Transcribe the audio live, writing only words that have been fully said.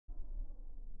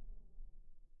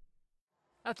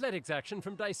Athletics action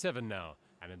from day 7 now.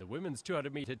 And in the women's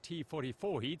 200-metre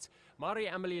T44 heats,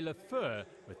 Marie-Amélie Lefeur,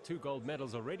 with 2 gold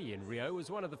medals already in Rio, was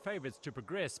one of the favourites to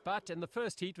progress, but in the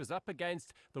first heat was up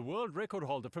against the world record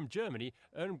holder from Germany,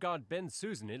 Irmgard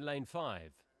Ben-Susan, in lane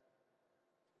 5.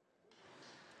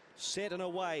 Set and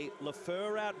away,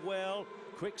 Lefeur out well,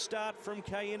 quick start from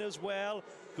Cayenne as well,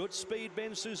 good speed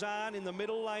Ben-Susan in the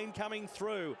middle lane coming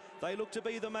through. They look to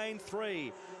be the main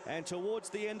 3, and towards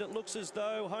the end it looks as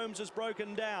though Holmes has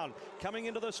broken down. Coming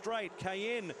into the straight,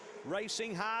 Cayenne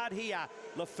racing hard here,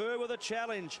 Lefeur with a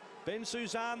challenge,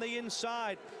 Ben-Susan the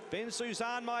inside,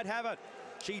 Ben-Susan might have it.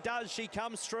 She does, she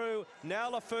comes through,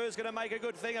 now Lefeur's going to make a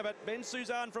good thing of it.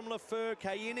 Ben-Susan from Lefeur,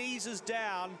 Cayenne eases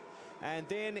down. And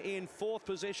then in 4th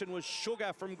position was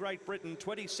Sugar from Great Britain,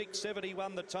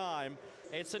 26.71 the time.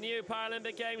 It's a new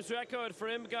Paralympic Games record for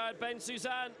Irmgard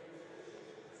Ben-Susan.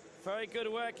 Very good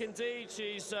work indeed.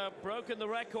 She's broken the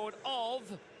record of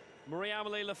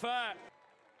Marie-Amélie Lefeur.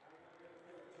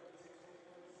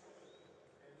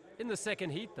 In the second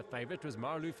heat, the favourite was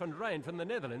Marlou van Rijn from the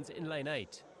Netherlands in lane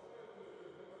 8.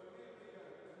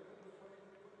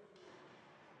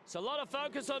 It's a lot of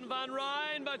focus on Van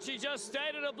Rijn, but she just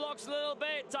stayed in the blocks a little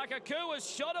bit. Takaku was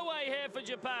shot away here for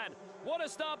Japan. What a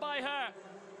start by her.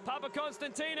 Papa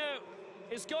Constantino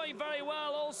is going very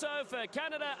well also for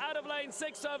Canada out of lane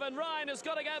 6. So Van Rijn has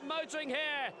got to get motoring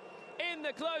here in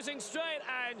the closing straight,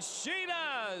 and she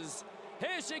does.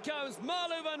 Here she comes,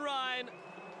 Marlou van Rijn,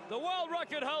 the world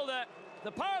record holder,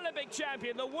 the Paralympic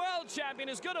champion, the world champion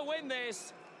is going to win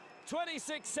this.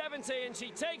 26.70, and she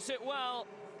takes it well.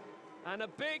 And a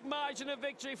big margin of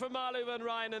victory for Marlou van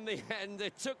Rijn in the end.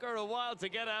 It took her a while to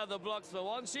get out of the blocks, but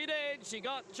once she did, she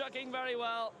got chucking very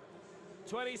well.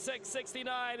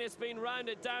 26.69 it's been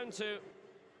rounded down to.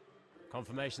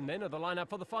 Confirmation then of the lineup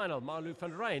for the final. Marlou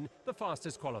van Rijn, the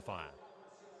fastest qualifier.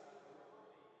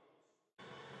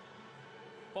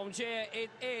 Bonjour,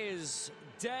 it is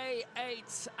day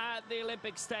 8 at the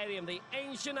Olympic Stadium, the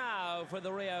ancient hour for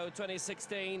the Rio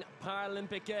 2016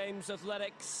 Paralympic Games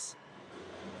athletics.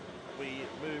 We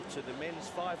move to the men's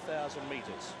 5,000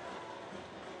 metres.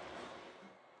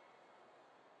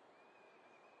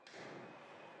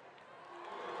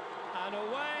 And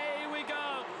away we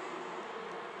go.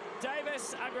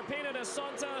 Davis, Agrippina dos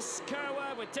Santos,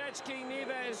 Kerwa, Witeczki,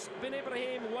 Neves, Ben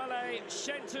Ibrahim, Wale,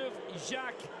 Shentuf,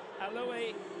 Jacques,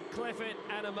 Aloui, Clifford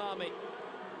and Amami.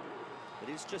 It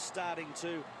is just starting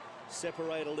to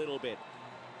separate a little bit,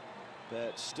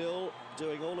 but still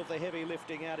doing all of the heavy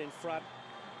lifting out in front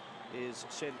is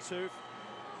Shentuf.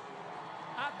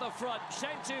 At the front,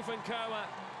 Shentuf and Kerwa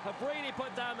have really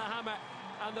put down the hammer,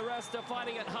 and the rest are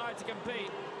finding it hard to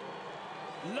compete.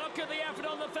 Look at the effort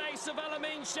on the face of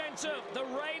Elamine Shentuf, the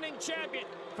reigning champion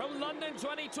from London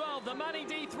 2012, the man he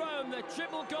dethroned, the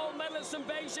triple gold medalist from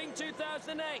Beijing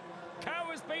 2008.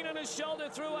 Kerwa's been on his shoulder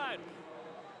throughout.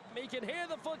 He can hear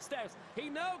the footsteps. He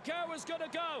knows Kerwa's going to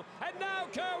go. And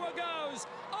now Kerwa goes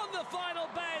on the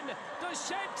final bend. Does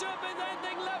Shentuf with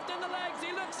anything left in the legs?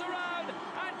 He looks around.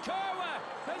 And Kerwa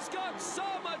has got so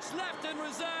much left in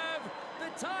reserve.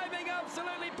 The timing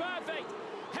absolutely perfect.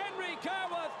 Henry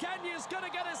Kerwa of Kenya's going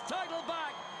to get his title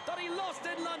back that he lost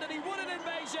in London. He won it in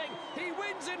Beijing. He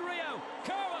wins in Rio.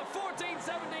 Kerwa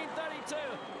 14-17-32.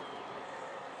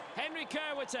 Henry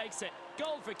Kerwa takes it.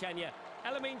 Gold for Kenya.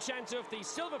 Elamine Shentuf, the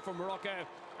silver for Morocco,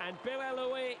 and Bill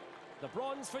Eloui, the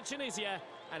bronze for Tunisia,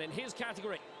 and in his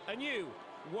category, a new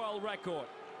world record.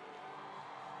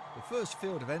 The first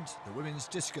field event, the women's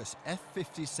discus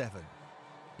F57.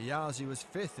 Iyazi was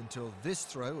 5th until this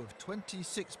throw of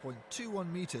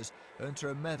 26.21 metres earned her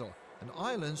a medal, and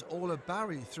Ireland's Orla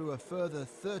Barry threw a further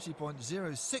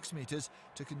 30.06 metres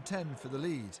to contend for the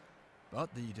lead.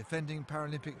 But the defending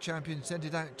Paralympic champion sent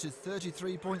it out to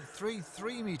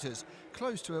 33.33 metres,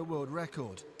 close to her world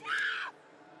record.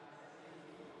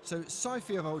 So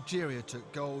Saifi of Algeria took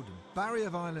gold, Barry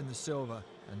of Ireland the silver,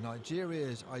 and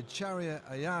Nigeria's Icharia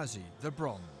Ayazi the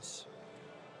bronze.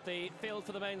 The field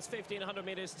for the men's 1500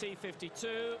 metres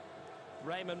T52.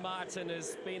 Raymond Martin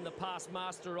has been the past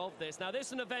master of this. Now this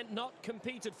is an event not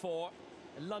competed for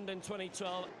in London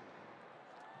 2012.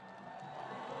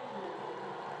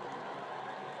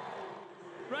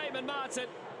 Raymond Martin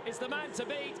is the man to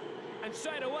beat, and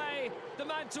straight away, the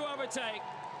man to overtake.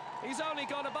 He's only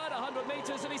gone about 100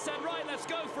 metres, and he said, right, let's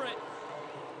go for it.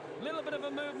 Little bit of a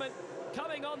movement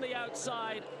coming on the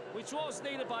outside, which was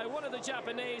needed by one of the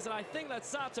Japanese, and I think that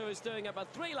Sato is doing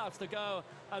about 3 laps to go,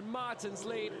 and Martin's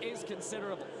lead is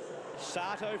considerable.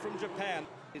 Sato from Japan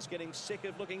is getting sick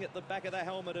of looking at the back of the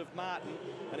helmet of Martin,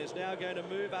 and is now going to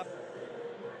move up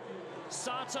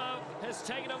Sato has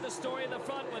taken up the story in the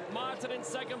front with Martin in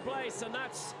second place, and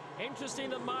that's interesting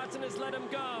that Martin has let him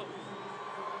go.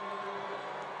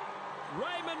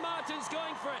 Raymond Martin's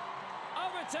going for it,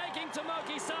 overtaking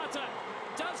Tomoki Sato.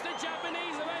 Does the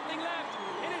Japanese have anything left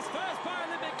in his first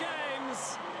Paralympic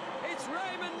Games? It's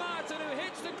Raymond Martin who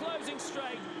hits the closing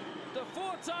straight, the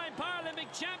four-time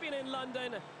Paralympic champion in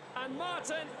London, and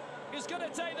Martin is going to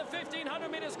take the 1500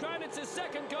 metres crown. It's his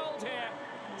second gold here.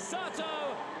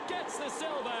 Sato gets the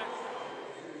silver.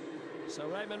 So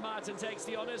Raymond Martin takes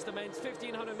the honours. The men's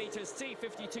 1500 metres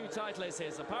T52 title is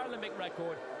his. A Paralympic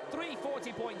record,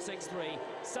 3:40.63.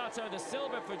 Sato the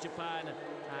silver for Japan,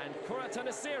 and Kurata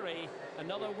Nasiri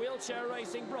another wheelchair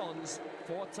racing bronze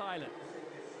for Thailand.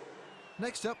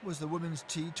 Next up was the women's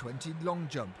T20 long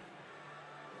jump.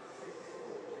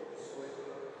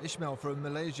 Ismail from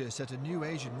Malaysia set a new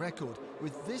Asian record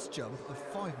with this jump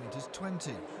of 5.20 meters.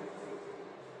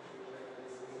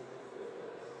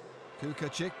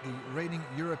 Kukacik, the reigning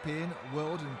European,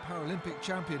 World and Paralympic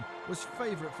champion, was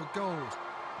favourite for gold.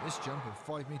 This jump of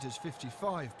 5.55 meters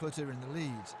put her in the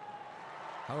lead.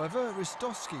 However,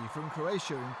 Ristowski from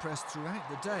Croatia impressed throughout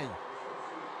the day.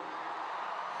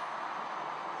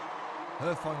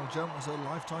 Her final jump was her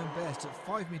lifetime best at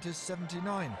 5.79 meters,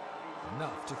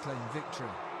 enough to claim victory.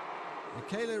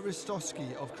 Michaela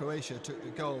Ristowski of Croatia took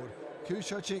the gold,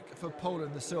 Kukacik for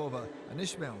Poland the silver, and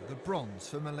Ismail the bronze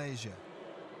for Malaysia.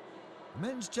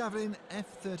 Men's javelin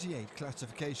F38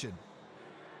 classification.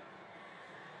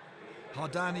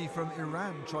 Hardani from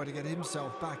Iran tried to get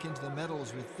himself back into the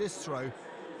medals with this throw.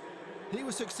 He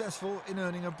was successful in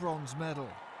earning a bronze medal.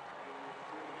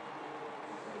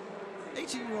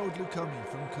 18-year-old Lukumi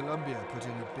from Colombia put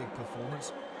in a big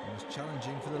performance and was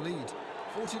challenging for the lead.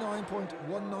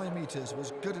 49.19 meters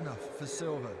was good enough for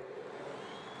silver.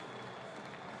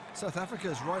 South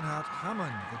Africa's Reinhard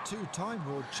Hamann, the two-time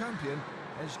world champion,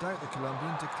 edged out the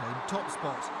Colombian to claim top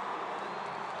spot.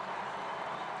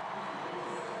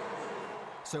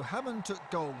 So Hamann took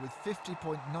gold with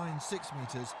 50.96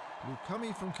 meters,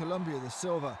 Lukumi from Colombia the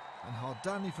silver, and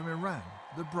Hardani from Iran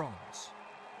the bronze.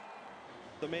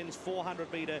 The men's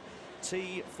 400-metre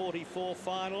T44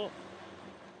 final.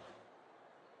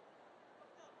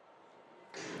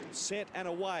 Set and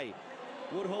away.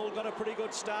 Woodhall got a pretty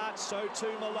good start, so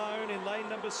too Malone in lane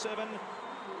number 7.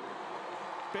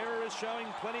 Berra is showing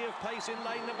plenty of pace in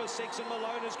lane number 6, and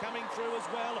Malone is coming through as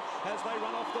well as they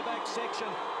run off the back section.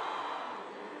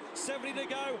 70 to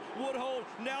go, Woodhall,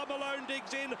 now Malone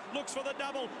digs in, looks for the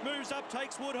double, moves up,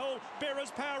 takes Woodhall,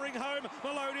 Berra's powering home,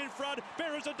 Malone in front,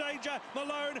 Berra's a danger,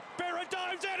 Malone, Berra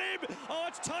dives at him! Oh,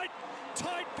 it's tight,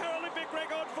 tight Paralympic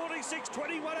record,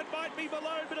 46.21, it might be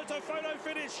Malone, but it's a photo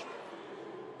finish.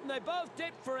 They both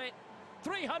dipped for it,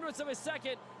 0.03 of a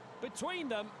second between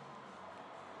them.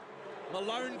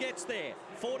 Malone gets there,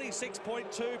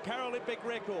 46.2 Paralympic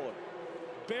record.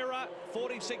 Berra,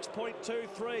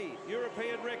 46.23,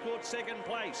 European record second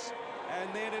place. And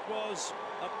then it was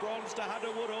a bronze to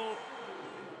Hunter Woodhall.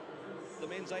 The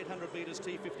men's 800 metres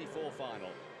T54 final.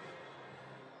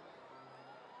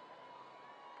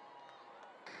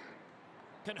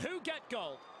 Can who get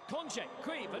gold? Konchek,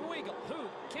 Queeve and Weigel, Hu,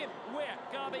 Kim, Weir,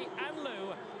 Garby and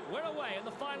Liu. We're away in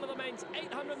the final of the men's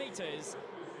 800 metres.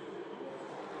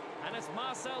 And it's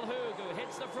Marcel Hug who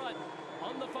hits the front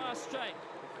on the far straight.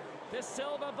 The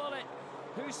silver bullet,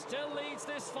 who still leads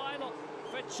this final.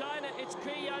 For China, it's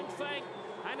Qui Yangfeng,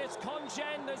 and it's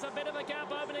Konchen. There's a bit of a gap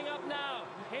opening up now.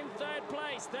 In third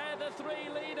place, they're the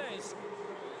three leaders.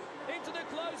 Into the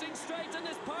closing straight in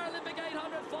this Paralympic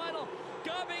 800 final.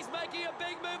 Garby's making a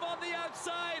big move on the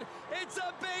outside. It's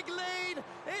a big lead.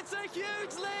 It's a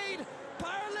huge lead.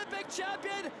 Paralympic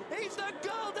champion. He's the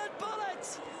golden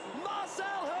bullet.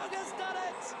 Marcel Hug has done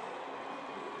it.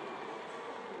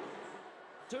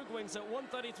 Tug wins at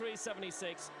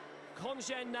 133.76.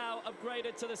 Kongen now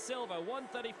upgraded to the silver,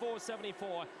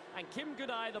 134.74. And Kim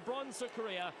Gudai, the bronze for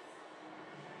Korea.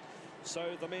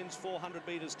 So the men's 400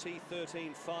 metres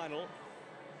T13 final.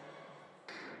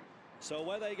 So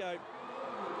away they go.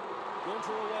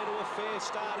 Gunter away to a fair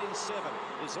start in 7.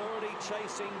 Is already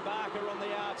chasing Barker on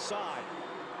the outside.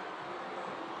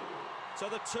 So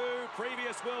the two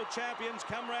previous world champions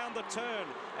come round the turn.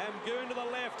 Amgoon to the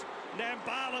left.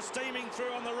 Nambala steaming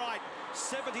through on the right.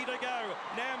 70 to go.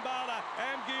 Nambala,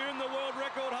 Amgoon, the world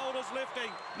record holders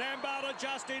lifting. Nambala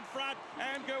just in front.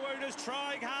 Amgoon is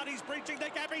trying hard. He's breaching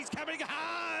the gap. He's coming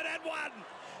hard and won.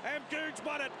 Amgoon's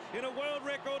won it in a world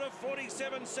record of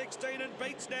 47.16 and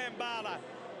beats Nambala.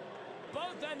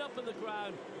 Both end up in the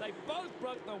ground. They both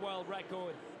broke the world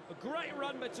record. A great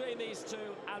run between these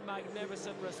two and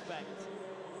magnificent respect.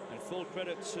 And full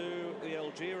credit to the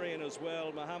Algerian as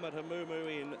well. Mohamed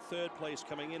Hammoumou in third place,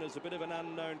 coming in as a bit of an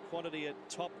unknown quantity at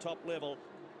top level.